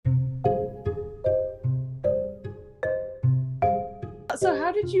So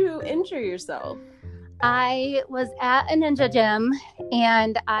how did you injure yourself? I was at a ninja gym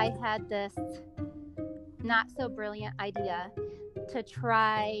and I had this not so brilliant idea to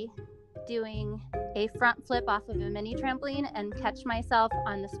try doing a front flip off of a mini trampoline and catch myself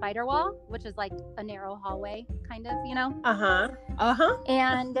on the spider wall, which is like a narrow hallway kind of,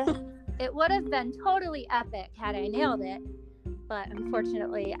 And it would have been totally epic had I nailed it, but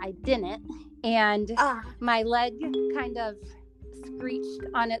unfortunately I didn't. And my leg kind of screeched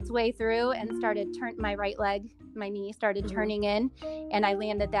on its way through and started my right leg, my knee started turning in, and I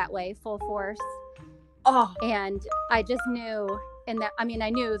landed that way full force. And I just knew I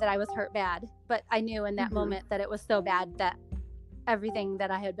knew that I was hurt bad, but I knew in that moment that it was so bad that everything that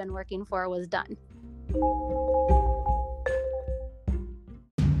I had been working for was done.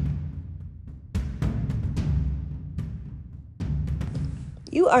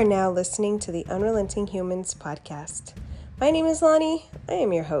 You are now listening to the Unrelenting Humans podcast. My name is Lonnie. I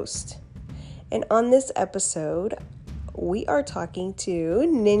am your host. And on this episode, we are talking to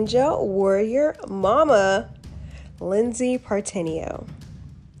Ninja Warrior Momma, Lindsay Partenio.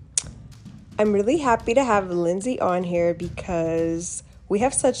 I'm really happy to have Lindsay on here because we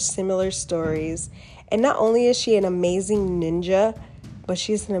have such similar stories. And not only is she an amazing ninja, but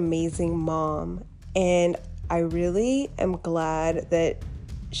she's an amazing mom. And I really am glad that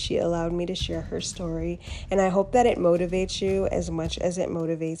she allowed me to share her story, and I hope that it motivates you as much as it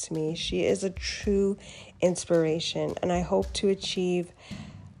motivates me. She is a true inspiration, and I hope to achieve,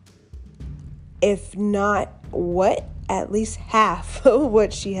 if not at least half of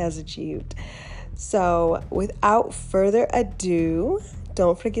what she has achieved. So without further ado,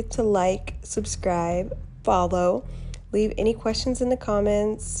 don't forget to like, subscribe, follow, leave any questions in the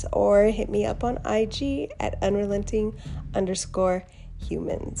comments, or hit me up on IG at unrelenting_humans.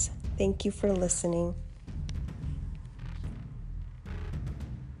 Thank you for listening.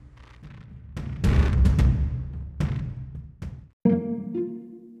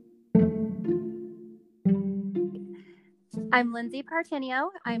 I'm Lindsay Partenio.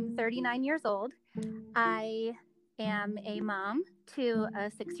 I'm 39 years old. I am a mom to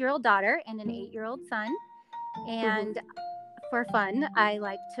a 6-year-old daughter and an 8-year-old son. And for fun, I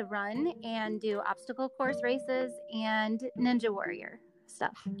like to run and do obstacle course races and Ninja Warrior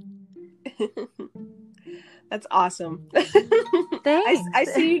stuff. That's awesome. Thanks. I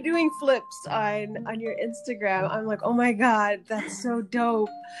see you doing flips on your Instagram. I'm like, oh my God, that's so dope.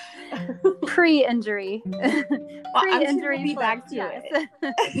 Pre-injury. Pre-injury flips, back to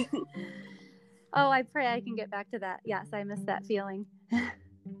it. Oh, I pray I can get back to that. Yes, I miss that feeling.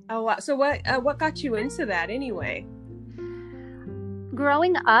 Oh, wow. So what got you into that anyway?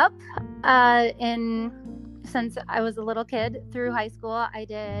 Growing up, since I was a little kid through high school, I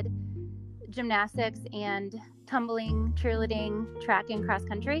did gymnastics and tumbling, cheerleading, track, and cross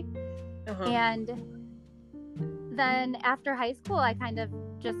country. And then after high school, I kind of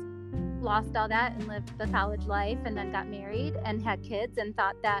just lost all that and lived the college life, and then got married and had kids and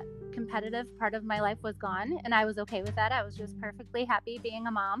thought that competitive part of my life was gone, and I was okay with that. I was just perfectly happy being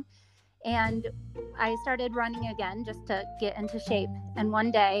a mom. And I started running again just to get into shape. And one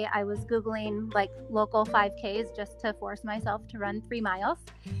day I was Googling like local 5Ks just to force myself to run 3 miles.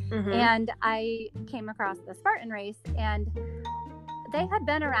 And I came across the Spartan race, and they had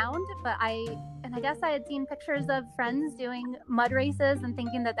been around, but I guess I had seen pictures of friends doing mud races and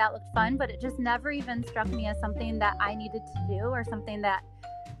thinking that looked fun, but it just never even struck me as something that I needed to do or something that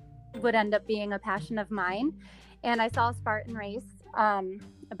would end up being a passion of mine. And I saw a Spartan race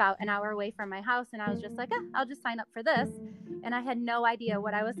about an hour away from my house, and I was just like, I'll just sign up for this. And I had no idea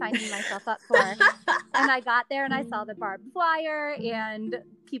what I was signing myself up for. And I got there and I saw the barbed wire and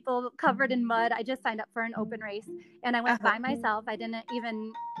people covered in mud. I just signed up for an open race, and I went by myself. I didn't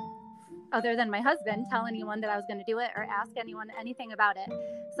even, other than my husband, tell anyone that I was going to do it or ask anyone anything about it.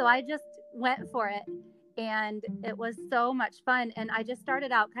 So I just went for it. And it was so much fun. And I just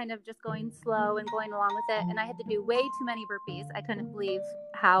started out kind of just going slow and going along with it. And I had to do way too many burpees. I couldn't believe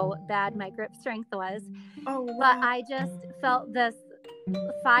how bad my grip strength was. Oh, wow. But I just felt this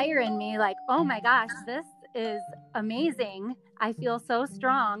fire in me, like, oh my gosh, this is amazing. I feel so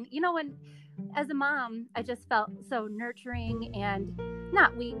strong. When as a mom, I just felt so nurturing and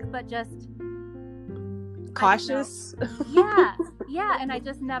not weak, but just cautious. Yeah. And I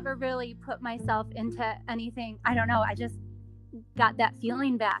just never really put myself into anything. I don't know. I just got that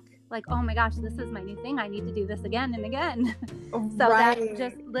feeling back. Like, oh my gosh, this is my new thing. I need to do this again and again. So that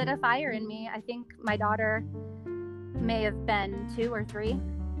just lit a fire in me. I think my daughter may have been 2 or 3.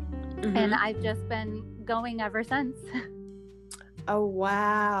 And I've just been going ever since. Oh,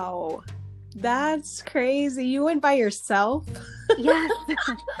 wow. That's crazy. You went by yourself? Yes. Yes,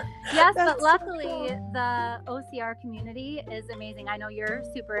 That's but luckily so cool. the OCR community is amazing. I know you're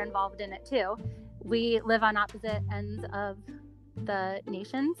super involved in it too. We live on opposite ends of the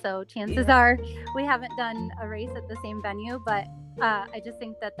nation, so chances are we haven't done a race at the same venue, but I just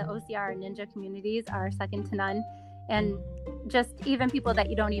think that the OCR and Ninja communities are second to none. And just even people that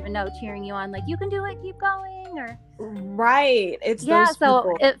you don't even know cheering you on, like, you can do it, keep going, or Right. It's yeah, those so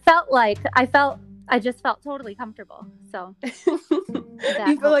people. it felt like I just felt totally comfortable. So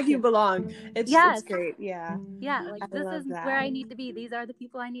You feel like you belong. It's great. Yeah. Yeah, like, this is where I need to be. These are the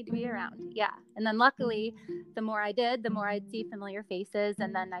people I need to be around. Yeah. And then luckily, the more I did, the more I'd see familiar faces,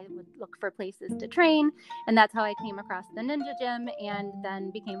 and then I would look for places to train. And that's how I came across the Ninja Gym, and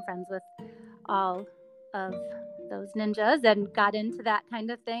then became friends with all of those ninjas and got into that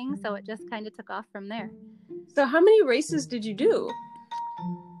kind of thing. So it just kind of took off from there. So how many races did you do?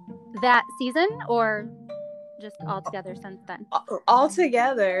 That season, or just all together since then? All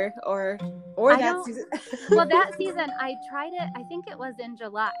together, or that season? Well, that season I tried it, I think it was in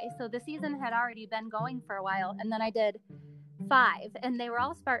July, so the season had already been going for a while, and then I did 5, and they were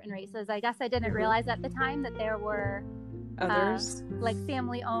all Spartan races. I guess I didn't realize at the time that there were others, like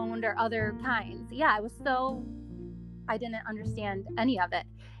family owned or other kinds. Yeah, I didn't understand any of it,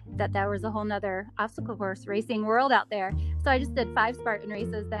 that there was a whole nother obstacle course racing world out there. So I just did 5 Spartan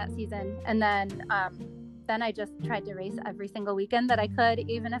races that season, and then I just tried to race every single weekend that I could.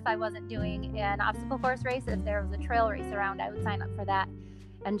 Even if I wasn't doing an obstacle course race, if there was a trail race around, I would sign up for that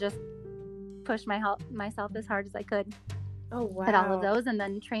and just push myself as hard as I could at all of those, and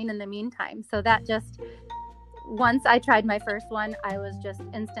then train in the meantime. So that just, once I tried my first one, I was just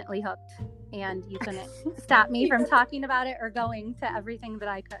instantly hooked, and you couldn't stop me from talking about it or going to everything that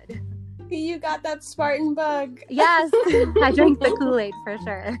I could. You got that Spartan bug. Yes, I drank the Kool-Aid for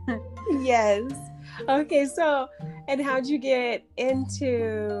sure. Yes. Okay, so, and how'd you get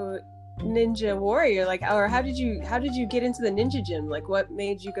into Ninja Warrior? Like, or how did you get into the Ninja Gym? Like, what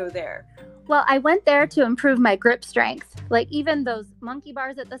made you go there? Well, I went there to improve my grip strength. Like, even those monkey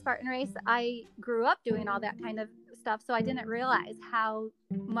bars at the Spartan race, I grew up doing all that kind of stuff, so I didn't realize how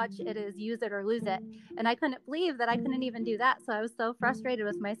much it is use it or lose it. And I couldn't believe that I couldn't even do that. So I was so frustrated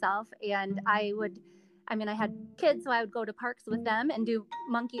with myself, and I had kids, so I would go to parks with them and do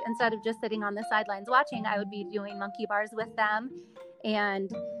instead of just sitting on the sidelines watching, I would be doing monkey bars with them and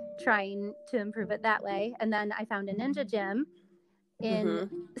trying to improve it that way. And then I found a Ninja Gym in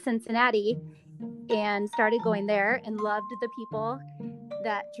Cincinnati and started going there, and loved the people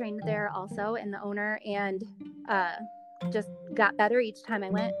that trained there also, and the owner, and just got better each time I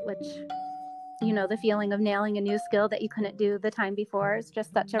went, which, the feeling of nailing a new skill that you couldn't do the time before is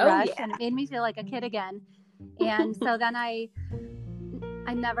just such a rush. Yeah. And it made me feel like a kid again. And so then I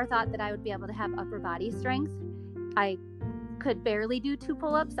never thought that I would be able to have upper body strength. I could barely do 2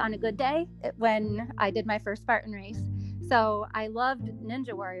 pull-ups on a good day when I did my first Spartan race. So I loved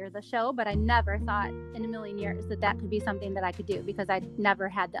Ninja Warrior, the show, but I never thought in a million years that could be something that I could do, because I never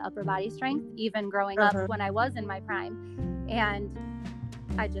had the upper body strength, even growing up when I was in my prime. And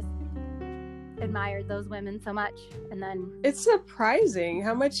I just admired those women so much. And then it's surprising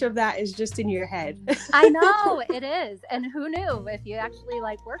how much of that is just in your head. I know it is. And who knew, if you actually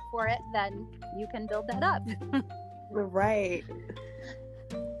work for it, then you can build that up. Right.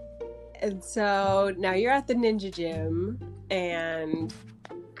 And so now you're at the Ninja Gym and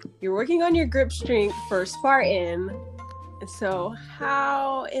you're working on your grip strength for Spartan. So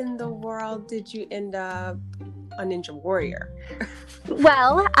how in the world did you end up a Ninja Warrior?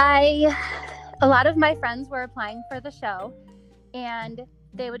 Well, a lot of my friends were applying for the show, and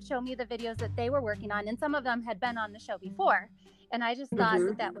they would show me the videos that they were working on, and some of them had been on the show before. And I just thought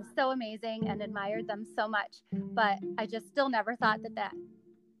that was so amazing and admired them so much. But I just still never thought that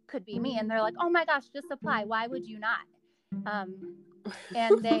could be me. And they're like, oh my gosh, just apply. Why would you not?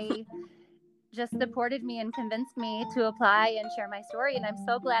 And they just supported me and convinced me to apply and share my story. And I'm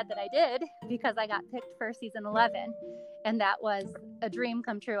so glad that I did, because I got picked for season 11. And that was a dream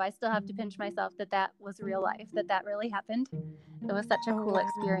come true. I still have to pinch myself that was real life, that really happened. It was such a cool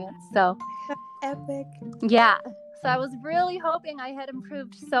experience. So epic. Yeah. So I was really hoping I had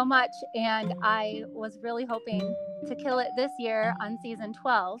improved so much, and I was really hoping to kill it this year on season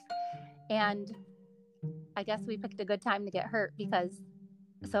 12. And I guess we picked a good time to get hurt, because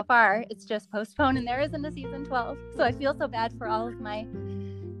so far it's just postponed and there isn't a season 12. So I feel so bad for all of my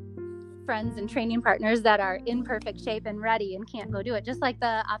friends and training partners that are in perfect shape and ready and can't go do it. Just like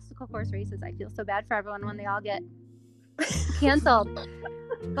the obstacle course races, I feel so bad for everyone when they all get canceled.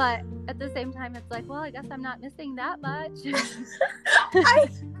 But at the same time, it's like, well, I guess I'm not missing that much.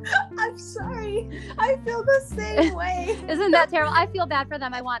 I'm sorry. I feel the same way. Isn't that terrible? I feel bad for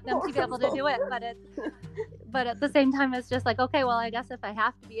them. I want them to be able to do it, but at the same time, it's just like, okay, well, I guess if I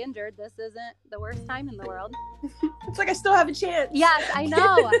have to be injured, this isn't the worst time in the world. It's like I still have a chance. Yes, I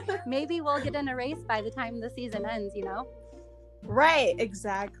know. Maybe we'll get in a race by the time the season ends, you know? Right,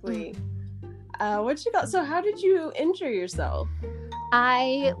 exactly. What you got? So how did you injure yourself?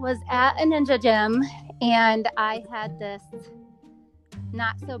 I was at a ninja gym and I had this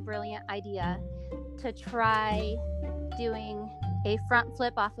not so brilliant idea to try doing a front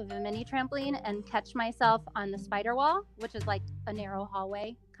flip off of a mini trampoline and catch myself on the spider wall, which is like a narrow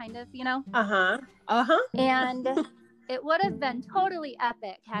hallway kind of, you know? And it would have been totally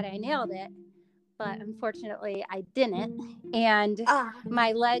epic had I nailed it, but unfortunately I didn't. And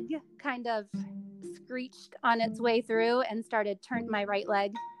my leg kind of screeched on its way through and started my right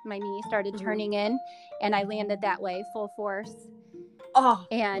leg, my knee started turning in, and I landed that way full force.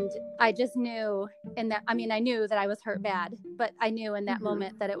 And I just knew I knew that I was hurt bad, but I knew in that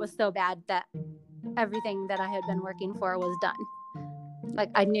moment that it was so bad that everything that I had been working for was done. Like,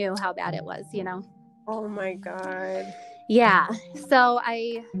 I knew how bad it was, you know? Oh my God. Yeah. So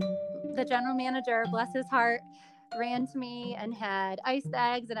the general manager, bless his heart, ran to me and had ice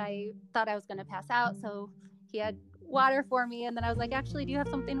bags, and I thought I was going to pass out. So he had water for me, and then I was like, actually, do you have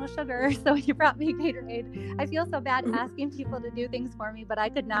something with sugar? So he brought me Gatorade. I feel so bad asking people to do things for me, but I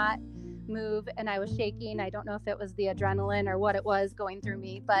could not move and I was shaking. I don't know if it was the adrenaline or what it was going through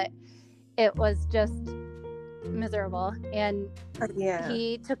me, but it was just miserable. And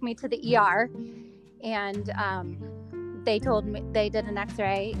he took me to the ER, and they told me, they did an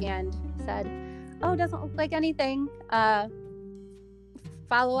x-ray and said, oh, doesn't look like anything.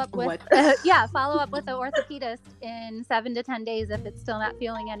 Follow up with the orthopedist in 7 to 10 days if it's still not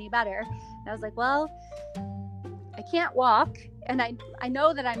feeling any better. And I was like, well, I can't walk, and I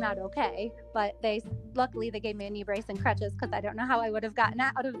know that I'm not okay, but luckily they gave me a knee brace and crutches because I don't know how I would have gotten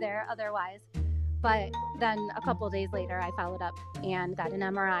out of there otherwise. But then a couple of days later, I followed up and got an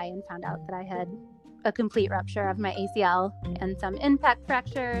MRI and found out that I had a complete rupture of my ACL and some impact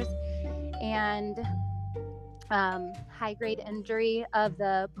fractures and high-grade injury of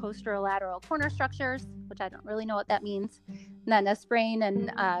the posterolateral corner structures, which I don't really know what that means. And then a sprain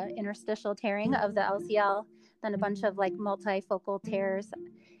and interstitial tearing of the LCL, then a bunch of like multifocal tears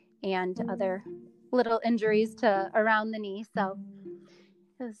and other little injuries around the knee. So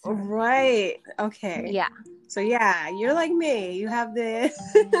right. Okay. Yeah. So yeah, you're like me. You have the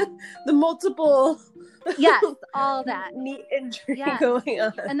the multiple yes, all that knee injury going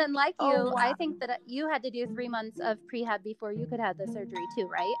on. And then like you, I think that you had to do 3 months of prehab before you could have the surgery too,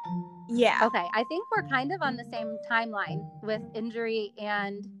 right? Yeah. Okay. I think we're kind of on the same timeline with injury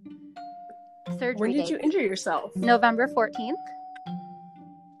and surgery. When did you injure yourself? November 14th.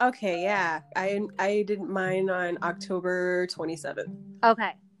 Okay, yeah. I did mine on October 27th.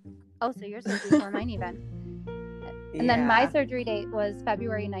 Okay. Oh, so yours was before mine even. And then my surgery date was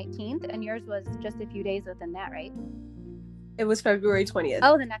February 19th, and yours was just a few days within that, right? It was February 20th.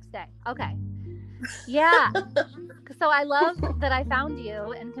 Oh, the next day. Okay. Yeah. So I love that I found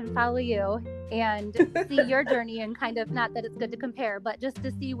you and can follow you and see your journey, and kind of, not that it's good to compare, but just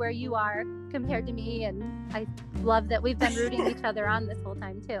to see where you are compared to me. And I love that we've been rooting each other on this whole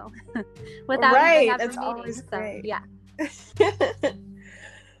time too. Without even ever that's meeting. Always great. Yeah.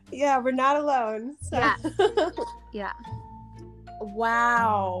 Yeah, we're not alone. So. Yeah. Yeah.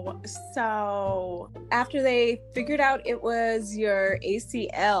 Wow. So after they figured out it was your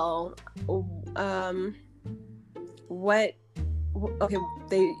ACL,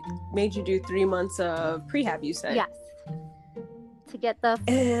 they made you do 3 months of prehab, you said? Yes. To get the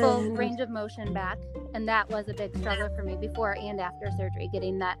full range of motion back. And that was a big struggle for me before and after surgery,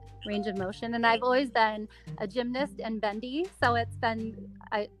 getting that range of motion. And I've always been a gymnast and bendy. So it's been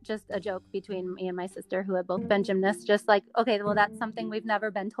just a joke between me and my sister, who have both been gymnasts, just like, okay, well, that's something we've never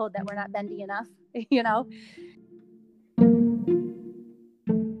been told, that we're not bendy enough, you know?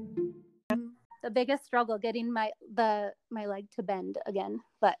 The biggest struggle, getting my leg to bend again,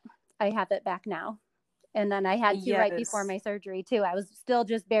 but I have it back now. And then I had to right before my surgery too. I was still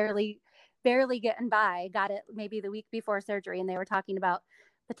just barely getting by. Got it maybe the week before surgery, and they were talking about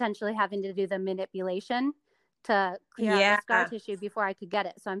potentially having to do the manipulation to clear out the scar tissue before I could get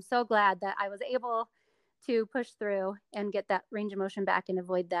it. So I'm so glad that I was able to push through and get that range of motion back and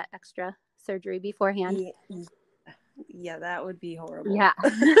avoid that extra surgery beforehand. Yeah, that would be horrible. Yeah.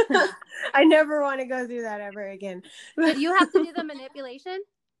 I never want to go through that ever again. Did you have to do the manipulation?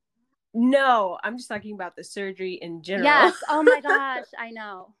 No, I'm just talking about the surgery in general. Yes. Oh my gosh. I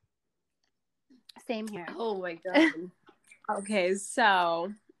know. Same here. Oh my God. Okay,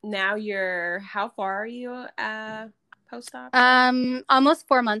 so now how far are you post-op? Almost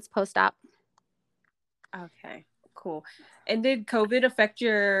 4 months post-op. Okay, cool. And did COVID affect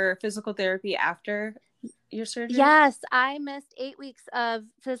your physical therapy after your surgery? Yes, I missed 8 weeks of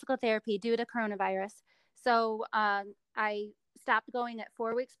physical therapy due to coronavirus. So I stopped going at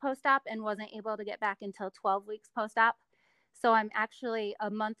 4 weeks post-op and wasn't able to get back until 12 weeks post-op. So I'm actually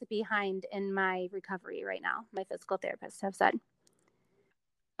a month behind in my recovery right now, my physical therapists have said.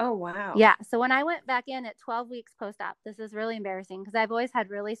 Oh, wow. Yeah. So when I went back in at 12 weeks post-op, this is really embarrassing because I've always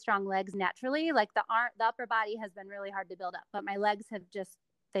had really strong legs naturally. Like the upper body has been really hard to build up, but my legs have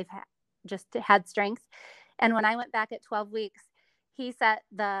they've had strength. And when I went back at 12 weeks, he set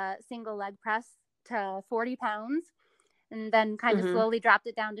the single leg press to 40 pounds and then kind of slowly dropped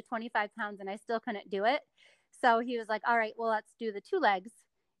it down to 25 pounds, and I still couldn't do it. So he was like, all right, well, let's do the 2 legs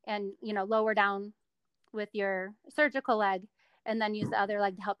and, lower down with your surgical leg and then use the other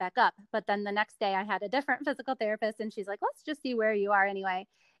leg to help back up. But then the next day I had a different physical therapist and she's like, let's just see where you are anyway.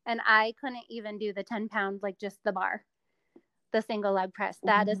 And I couldn't even do the 10 pound, like just the bar, the single leg press.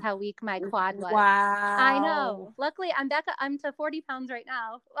 That is how weak my quad was. Wow. I know. Luckily I'm to 40 pounds right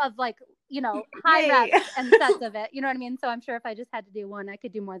now of high reps and sets of it. You know what I mean? So I'm sure if I just had to do one, I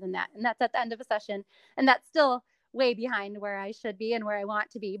could do more than that. And that's at the end of a session. And that's still way behind where I should be and where I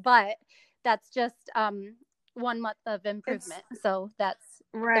want to be. But that's just 1 month of improvement. So that's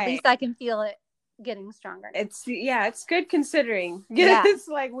at least I can feel it getting stronger. It's good considering. Yeah. It's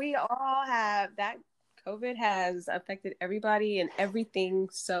like we all have that. COVID has affected everybody and everything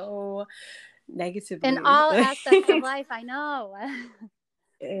so negatively. In all aspects of life, I know.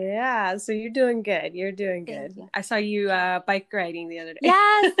 Yeah, so you're doing good. You're doing good. I saw you bike riding the other day.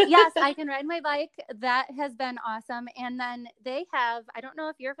 Yes, I can ride my bike. That has been awesome. And then they have, I don't know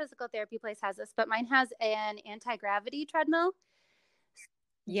if your physical therapy place has this, but mine has an anti-gravity treadmill.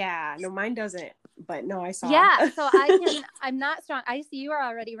 Yeah, no, mine doesn't, but no, I saw. Yeah, so I'm not strong. I see you are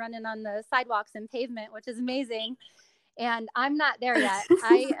already running on the sidewalks and pavement, which is amazing. And I'm not there yet.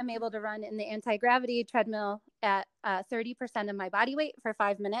 I am able to run in the anti-gravity treadmill at 30% of my body weight for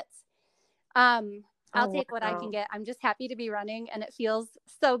 5 minutes. I'll take what I can get. I'm just happy to be running, and it feels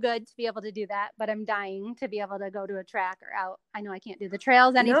so good to be able to do that. But I'm dying to be able to go to a track or out. I know I can't do the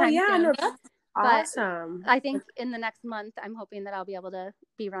trails anytime soon. No, that's awesome. I think in the next month, I'm hoping that I'll be able to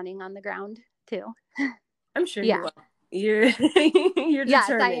be running on the ground too. I'm sure you will. You're determined. Yes,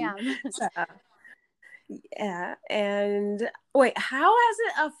 I am. So, yeah. And wait, how has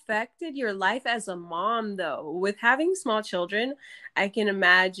it affected your life as a mom though? With having small children, I can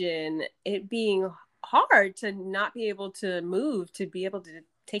imagine it being hard to not be able to move, to be able to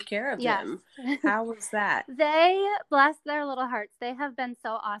take care of them. How was that? They, bless their little hearts, they have been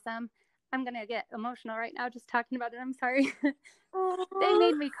so awesome. I'm going to get emotional right now just talking about it. I'm sorry. They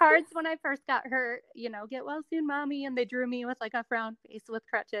made me cards when I first got hurt, get well soon, mommy. And they drew me with like a frown face with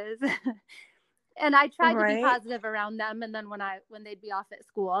crutches. And I tried to be positive around them. And then when they'd be off at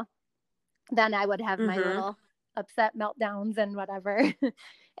school, then I would have my little upset meltdowns and whatever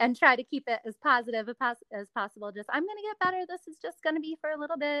and try to keep it as positive as possible. Just, I'm going to get better. This is just going to be for a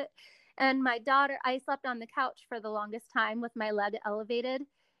little bit. And my daughter, I slept on the couch for the longest time with my leg elevated.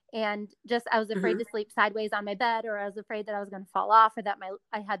 And just, I was afraid to sleep sideways on my bed, or I was afraid that I was going to fall off, or that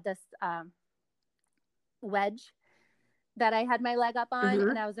I had this wedge that I had my leg up on,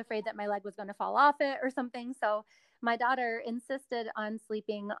 and I was afraid that my leg was going to fall off it or something. So my daughter insisted on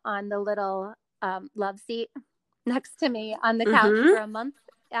sleeping on the little love seat next to me on the couch for a month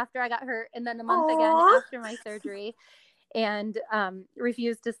after I got hurt, and then a month again after my surgery, and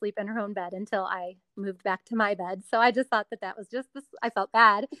refused to sleep in her own bed until I moved back to my bed. So I just thought that was just this. I felt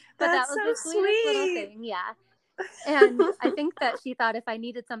bad, but that was the sweetest little thing. Yeah. And I think that she thought if I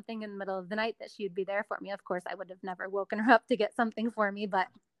needed something in the middle of the night that she would be there for me. Of course, I would have never woken her up to get something for me, but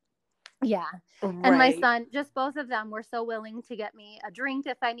yeah. And my son, just both of them were so willing to get me a drink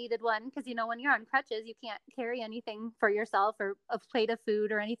if I needed one. Because, when you're on crutches, you can't carry anything for yourself or a plate of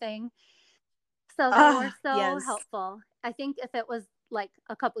food or anything. So they were so helpful. I think if it was like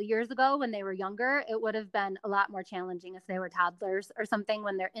a couple years ago when they were younger, it would have been a lot more challenging if they were toddlers or something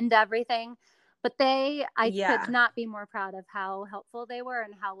when they're into everything. But I could not be more proud of how helpful they were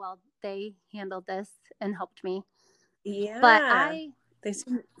and how well they handled this and helped me. Yeah. But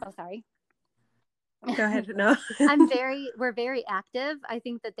sorry. Go ahead. No. We're very active. I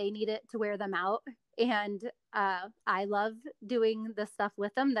think that they need it to wear them out. And I love doing the stuff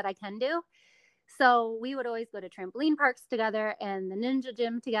with them that I can do. So we would always go to trampoline parks together and the ninja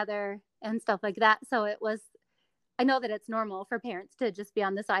gym together and stuff like that. So it was, I know that it's normal for parents to just be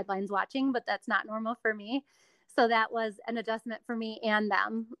on the sidelines watching, but that's not normal for me. So that was an adjustment for me and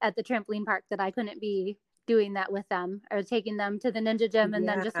them at the trampoline park, that I couldn't be doing that with them, or taking them to the ninja gym and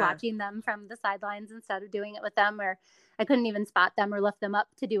then just watching them from the sidelines instead of doing it with them, or I couldn't even spot them or lift them up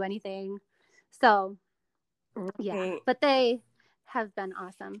to do anything. So yeah, but they have been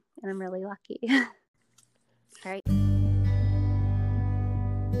awesome and I'm really lucky. All right.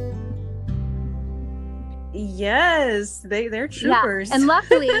 Yes, they're troopers. Yeah. And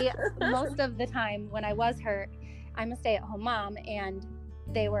luckily, most of the time when I was hurt, I'm a stay-at-home mom and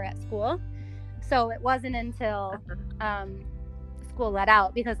they were at school. So it wasn't until school let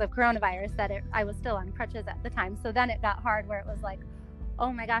out because of coronavirus that I was still on crutches at the time. So then it got hard where it was like,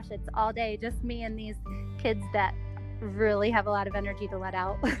 oh my gosh, it's all day, just me and these kids that really have a lot of energy to let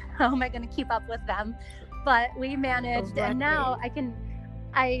out. How am I going to keep up with them? But we managed. And now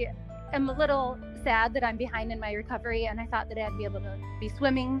I am a little sad that I'm behind in my recovery, and I thought that I'd be able to be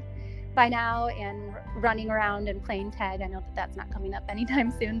swimming by now and running around and playing tag. I know that that's not coming up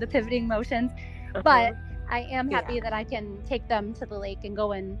anytime soon, the pivoting motions, but I am happy that I can take them to the lake and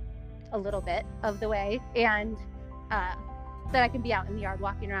go in a little bit of the way, and that I can be out in the yard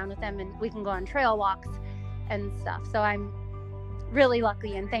walking around with them, and we can go on trail walks and stuff. So I'm really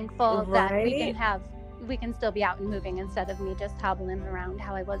lucky and thankful that we can still be out and moving instead of me just hobbling around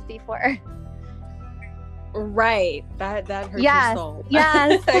how I was before. Right. That hurts your soul.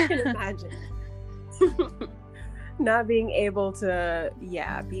 Yes. I can imagine. Not being able to,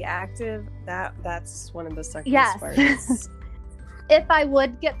 be active, that's one of the suckiest parts. If I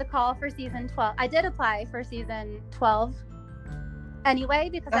would get the call for season 12, I did apply for season 12 anyway,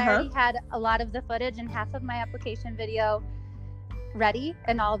 because I already had a lot of the footage and half of my application video ready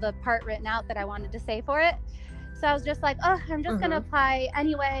and all the part written out that I wanted to say for it. So I was just like, I'm just going to apply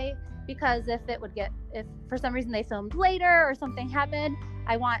anyway, because if for some reason they filmed later or something happened,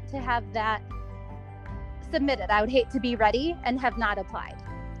 I want to have that submitted. I would hate to be ready and have not applied,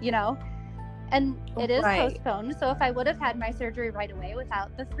 and it is postponed. So if I would have had my surgery right away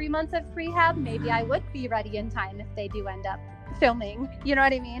without the 3 months of prehab, maybe I would be ready in time if they do end up filming, you know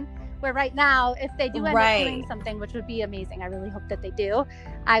what I mean? Where right now, if they do end up doing something, which would be amazing, I really hope that they do,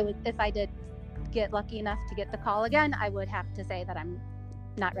 if I did get lucky enough to get the call again, I would have to say that I'm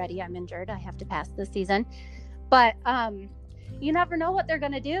not ready, I'm injured, I have to pass this season. But you never know what they're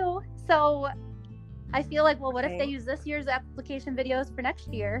going to do. So I feel like, well, what if they use this year's application videos for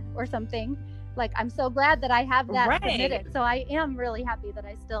next year or something? Like, I'm so glad that I have that submitted. So I am really happy that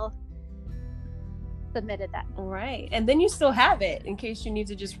I still submitted that. Right. And then you still have it in case you need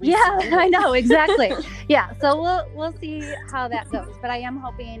to just resubmit. I know, exactly. So we'll see how that goes. But I am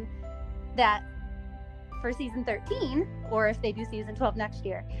hoping that for season 13, or if they do season 12 next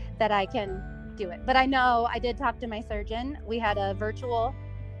year, that I can do it. But I know I did talk to my surgeon. We had a virtual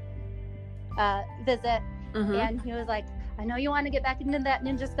visit, and he was like, I know you want to get back into that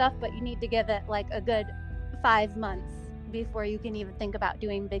ninja stuff, but you need to give it like a good 5 months before you can even think about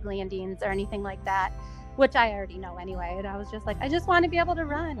doing big landings or anything like that, which I already know anyway. And I was just like, I just want to be able to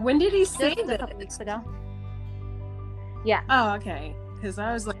run. When did he say that? A couple weeks ago. Yeah. Oh, okay. Because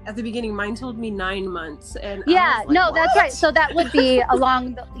I was like, at the beginning, mine told me 9 months. And yeah, like, no, that's right. So that would be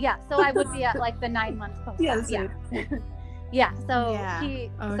along the, so I would be at like the 9 months post. I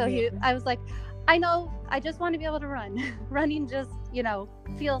was like, I know, I just want to be able to run. Running just,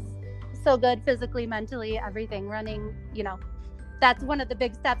 feels so good physically, mentally, everything. Running, that's one of the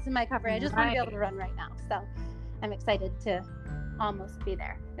big steps in my recovery. I just want to be able to run right now. So I'm excited to almost be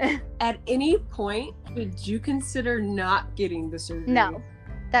there. At any point, did you consider not getting the surgery? No,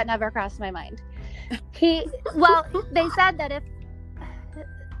 that never crossed my mind. They said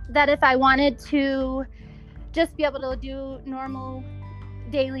that if I wanted to just be able to do normal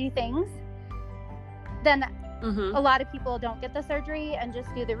daily things, then a lot of people don't get the surgery and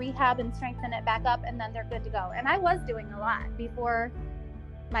just do the rehab and strengthen it back up, and then they're good to go. And I was doing a lot before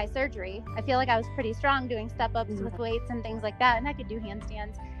my surgery. I feel like I was pretty strong doing step-ups with weights and things like that, and I could do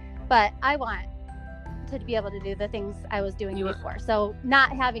handstands, but I want to be able to do the things I was doing before. So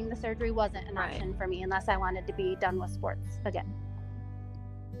not having the surgery wasn't an option for me unless I wanted to be done with sports again.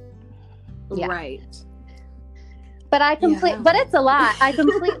 Right. But but it's a lot. I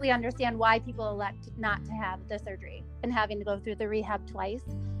completely understand why people elect not to have the surgery and having to go through the rehab twice.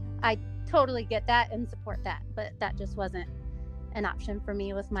 I totally get that and support that, but that just wasn't an option for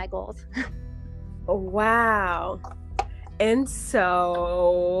me with my goals. Wow. And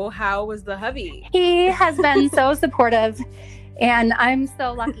so how was the hubby? He has been so supportive, and I'm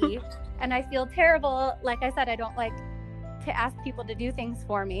so lucky. and I feel terrible. Like I said, I don't like to ask people to do things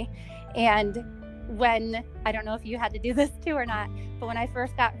for me. And when, I don't know if you had to do this too or not, but when I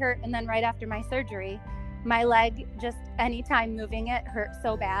first got hurt and then right after my surgery, my leg, just anytime moving it, hurt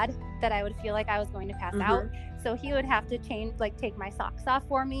so bad that I would feel like I was going to pass out. So he would have to change, like take my socks off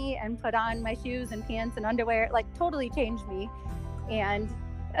for me and put on my shoes and pants and underwear, like totally change me. And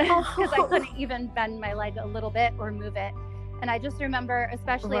because I couldn't even bend my leg a little bit or move it. And I just remember,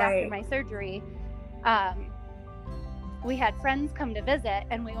 especially after my surgery, we had friends come to visit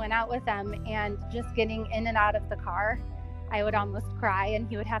and we went out with them, and just getting in and out of the car, I would almost cry, and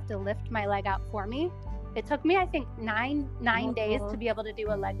he would have to lift my leg out for me. It took me, I think, nine days to be able to do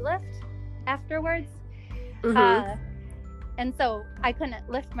a leg lift afterwards. And so I couldn't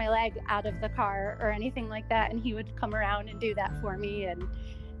lift my leg out of the car or anything like that. And he would come around and do that for me. And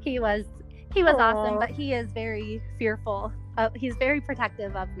he was awesome, but he is very fearful. He's very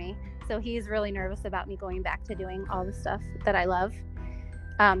protective of me. So he's really nervous about me going back to doing all the stuff that I love.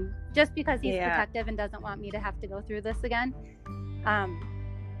 Just because he's protective and doesn't want me to have to go through this again.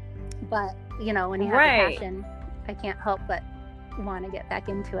 But you know, when you have a passion, I can't help but want to get back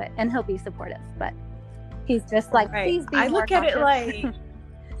into it, and he'll be supportive, but he's just like, please be more cautious. I look at it like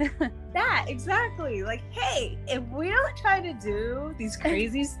that, exactly. Like, hey, if we don't try to do these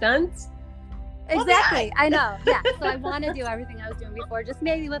crazy stunts, exactly. I know. Yeah. So I want to do everything I was doing before, just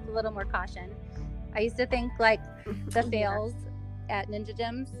maybe with a little more caution. I used to think like the fails at ninja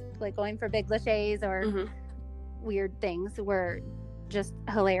gyms, like going for big laches or weird things, were just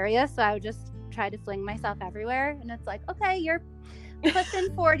hilarious. So I would just try to fling myself everywhere. And it's like, okay, you're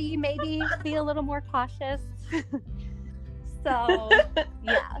pushing 40, maybe be a little more cautious. So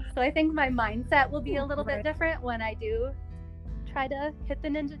yeah. So I think my mindset will be a little bit different when I do try to hit the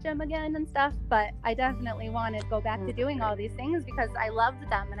ninja gym again and stuff, but I definitely want to go back to doing all these things because I loved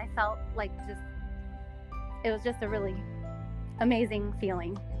them, and I felt like it was just a really amazing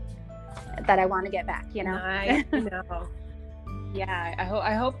feeling that I want to get back, you know. I know. Yeah,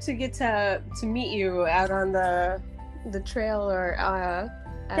 I hope to get to meet you out on the trail or at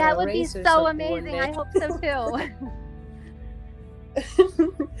that a would be race or so something amazing. I hope so too.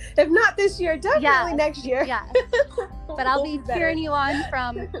 If not this year, definitely next year. Yeah. But I'll be cheering you on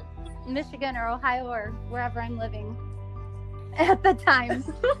from Michigan or Ohio or wherever I'm living at the time.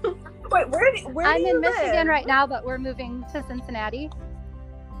 Wait, where I'm do you in Michigan live? right now, but we're moving to Cincinnati,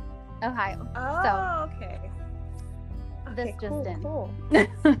 Ohio. Oh, okay. This just in. Cool.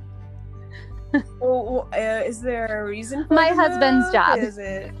 Well, is there a reason for my the husband's move? job? Is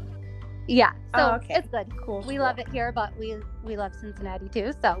it? Yeah, so okay. it's good. Cool. We love it here, but we love Cincinnati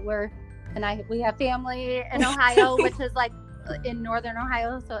too. So we have family in Ohio, which is like in northern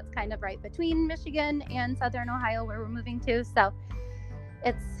Ohio, so it's kind of right between Michigan and southern Ohio where we're moving to. So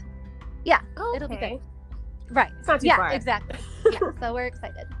it's it'll be good. Right. It's not too far. Exactly. Yeah. So we're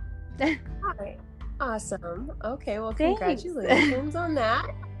excited. All right. Awesome. Okay. Well, Thanks. congratulations on that.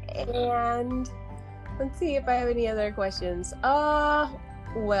 And let's see if I have any other questions.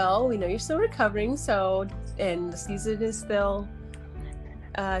 Well, we know you're still recovering, and the season is still,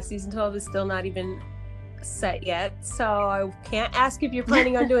 season 12 is still not even set yet, so I can't ask if you're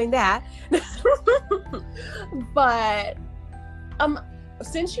planning on doing that. But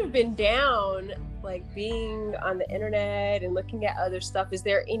since you've been down, like being on the internet and looking at other stuff, is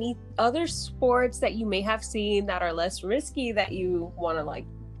there any other sports that you may have seen that are less risky that you want to like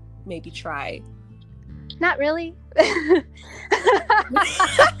maybe try? Not really. That's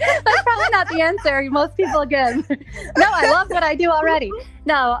probably not the answer most people give. No, I love what I do already.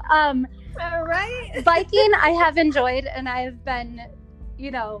 No, All right. biking I have enjoyed, and I've been,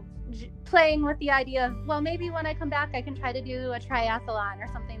 playing with the idea of, well, maybe when I come back I can try to do a triathlon or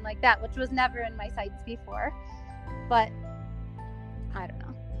something like that, which was never in my sights before. But I don't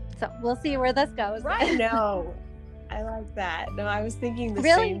know. So we'll see where this goes. Right. No. I like that. No, I was thinking the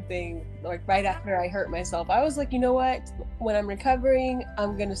Really? same thing. Like right after I hurt myself, I was like, you know what? When I'm recovering,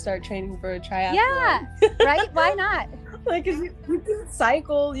 I'm gonna start training for a triathlon. Yeah, right? Why not? Like, 'cause you can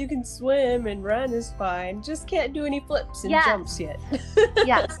cycle, you can swim, and run is fine. Just can't do any flips and Yes. jumps yet.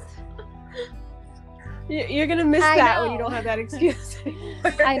 Yes, You're gonna miss I that know. when you don't have that excuse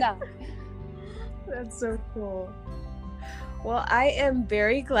anymore. I know. That's so cool. Well, I am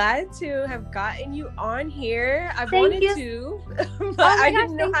very glad to have gotten you on here. I Thank wanted you. to, but Oh my I gosh,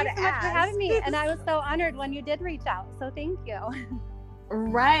 didn't know thank how you to so much ask. for having me, and I was so honored when you did reach out. So thank you.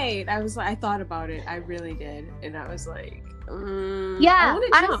 Right. I thought about it. I really did. And I was like, Yeah,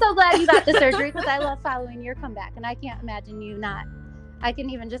 I'm jump. so glad you got the surgery because I love following your comeback, and I can't imagine you not. I can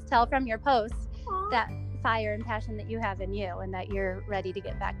even just tell from your posts that fire and passion that you have in you, and that you're ready to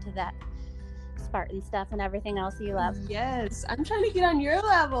get back to that Spartan stuff and everything else you love. Yes, I'm trying to get on your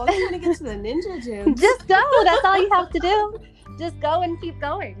level. I'm trying to get to the ninja gym. Just go. That's all you have to do. Just go and keep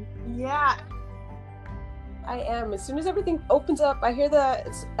going. Yeah, I am. As soon as everything opens up, I hear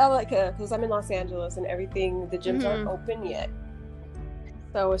it's because I'm in Los Angeles and everything, the gyms aren't open yet.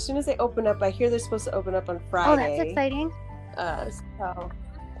 So as soon as they open up, I hear they're supposed to open up on Friday. Oh, that's exciting. So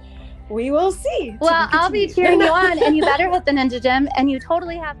we will see. Well, I'll be cheering you on, and you better hit the ninja gym, and you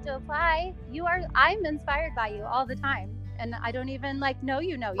totally have to apply. I'm inspired by you all the time, and I don't even know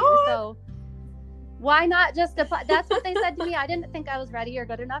you, so why not just apply? That's what they said to me. I didn't think I was ready or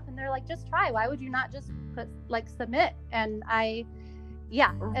good enough, and they're like, just try. Why would you not just put submit? And I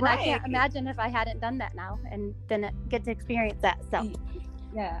can't imagine if I hadn't done that now and didn't get to experience that. So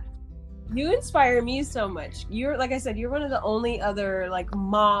yeah, you inspire me so much. You're, like I said, you're one of the only other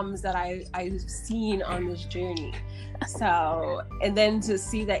moms that I've seen on this journey. So, and then to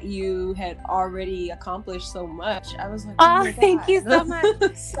see that you had already accomplished so much, I was like, oh my thank God. you so much.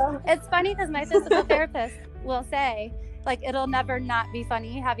 It's funny because my physical therapist will say, it'll never not be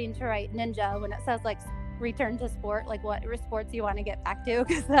funny having to write ninja when it says return to sport, what sports you want to get back to,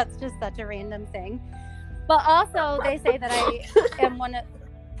 because that's just such a random thing. But also they say that I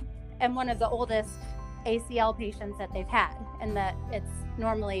am one of the oldest ACL patients that they've had, and that it's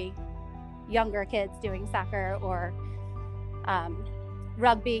normally younger kids doing soccer or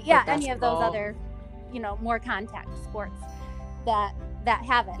rugby, any of those other, more contact sports that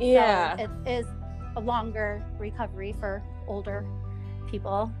have it. Yeah. So it is a longer recovery for older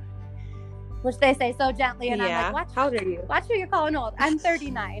people, which they say so gently, and I'm like, how old are you? Watch who you're calling old. I'm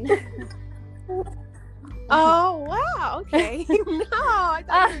 39. Oh, wow. Okay. No, I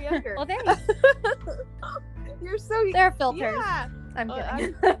thought you were younger. Well, thanks. You're so... They're filters. Yeah. I'm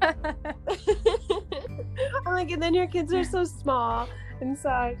kidding. I'm and then your kids are so small, and so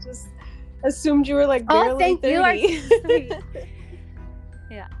I just assumed you were barely 30. You are sweet.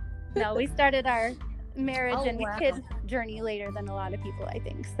 Yeah. No, we started our marriage and kid journey later than a lot of people, I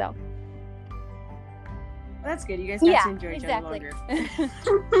think. So that's good. You guys got to enjoy each other longer.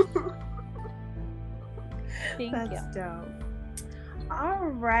 That's dope. All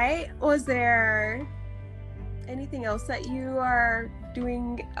right. Was there anything else that you are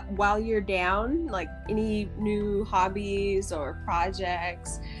doing while you're down? Any new hobbies or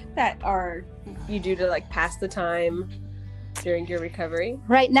projects that you do to pass the time during your recovery?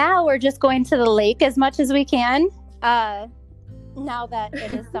 Right now, we're just going to the lake as much as we can. Now that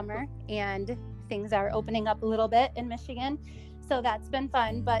it is summer and things are opening up a little bit in Michigan. So that's been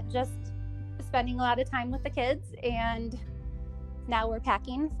fun, but just spending a lot of time with the kids, and now we're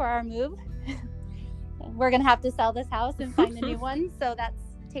packing for our move. We're going to have to sell this house and find a new one, so that's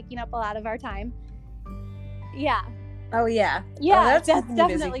taking up a lot of our time. Yeah. Oh, yeah. Yeah, that's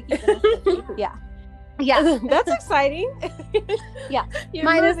definitely keeping us busy. Yeah. Yeah. That's exciting. Yeah.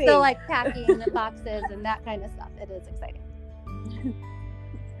 Mine is still packing boxes and that kind of stuff. It is exciting.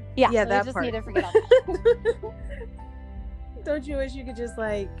 Yeah, so that we just part. need to forget all that. Don't you wish you could just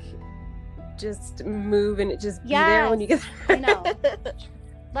move and it just be there when you get there? I know.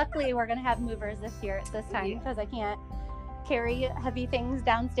 Luckily, we're going to have movers this year at this time because I can't carry heavy things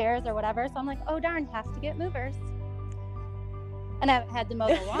downstairs or whatever. So I'm like, oh darn, have to get movers. And I haven't had to mow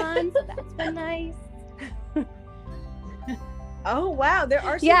the lawn, so that's been nice. Oh wow, there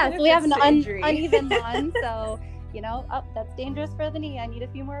are some we have an uneven lawn, so that's dangerous for the knee. I need a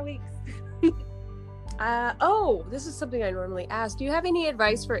few more weeks. This is something I normally ask. Do you have any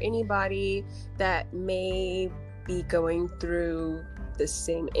advice for anybody that may be going through the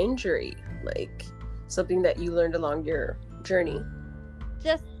same injury, something that you learned along your journey?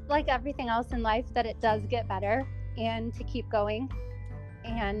 Just like everything else in life, that it does get better and to keep going.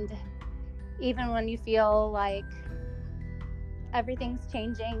 And even when you feel like everything's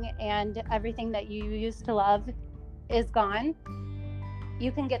changing and everything that you used to love is gone,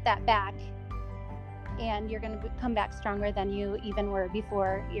 you can get that back, and you're going to come back stronger than you even were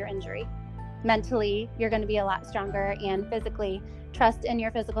before your injury. Mentally, you're going to be a lot stronger, and physically, trust in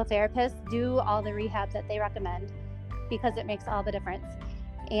your physical therapist. Do all the rehab that they recommend, because it makes all the difference,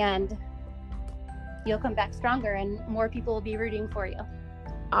 and you'll come back stronger, and more people will be rooting for you.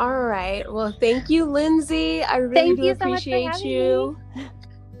 All right. Well, thank you, Lindsay. I really do appreciate you.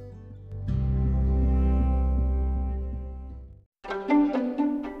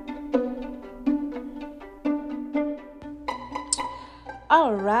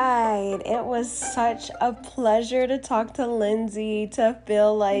 All right. It was such a pleasure to talk to Lindsay, to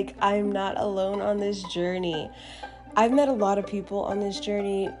feel like I'm not alone on this journey. I've met a lot of people on this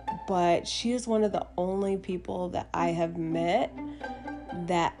journey, but she is one of the only people that I have met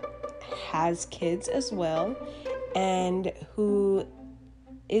that has kids as well and who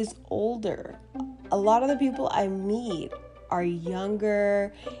is older. A lot of the people I meet are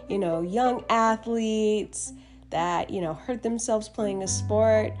younger, young athletes that, hurt themselves playing a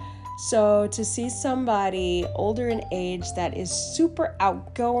sport. So to see somebody older in age that is super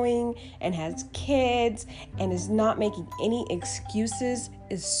outgoing and has kids and is not making any excuses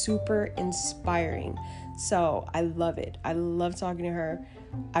is super inspiring. So I love it. I love talking to her.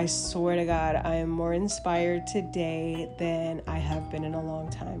 I swear to God, I am more inspired today than I have been in a long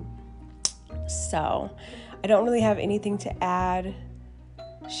time. So I don't really have anything to add.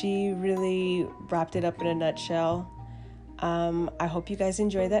 She really wrapped it up in a nutshell. I hope you guys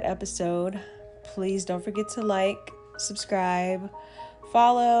enjoyed that episode. Please don't forget to like, subscribe,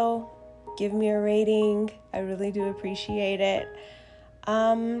 follow, give me a rating. I really do appreciate it.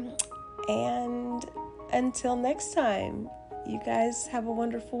 And until next time, you guys have a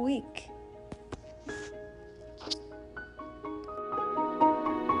wonderful week.